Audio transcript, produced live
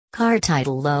Car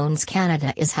Title Loans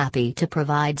Canada is happy to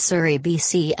provide Surrey,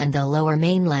 BC and the Lower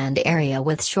Mainland area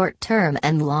with short-term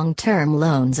and long-term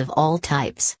loans of all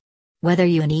types. Whether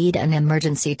you need an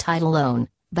emergency title loan,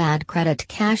 bad credit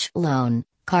cash loan,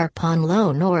 car pawn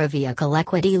loan or a vehicle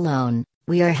equity loan,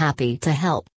 we are happy to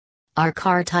help. Our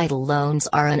car title loans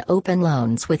are an open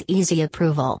loans with easy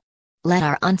approval. Let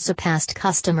our unsurpassed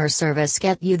customer service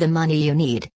get you the money you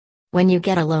need. When you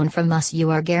get a loan from us,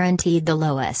 you are guaranteed the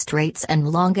lowest rates and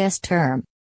longest term.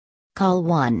 Call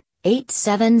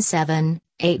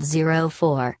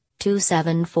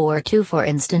 1-877-804-2742 for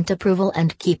instant approval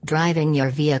and keep driving your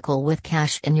vehicle with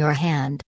cash in your hand.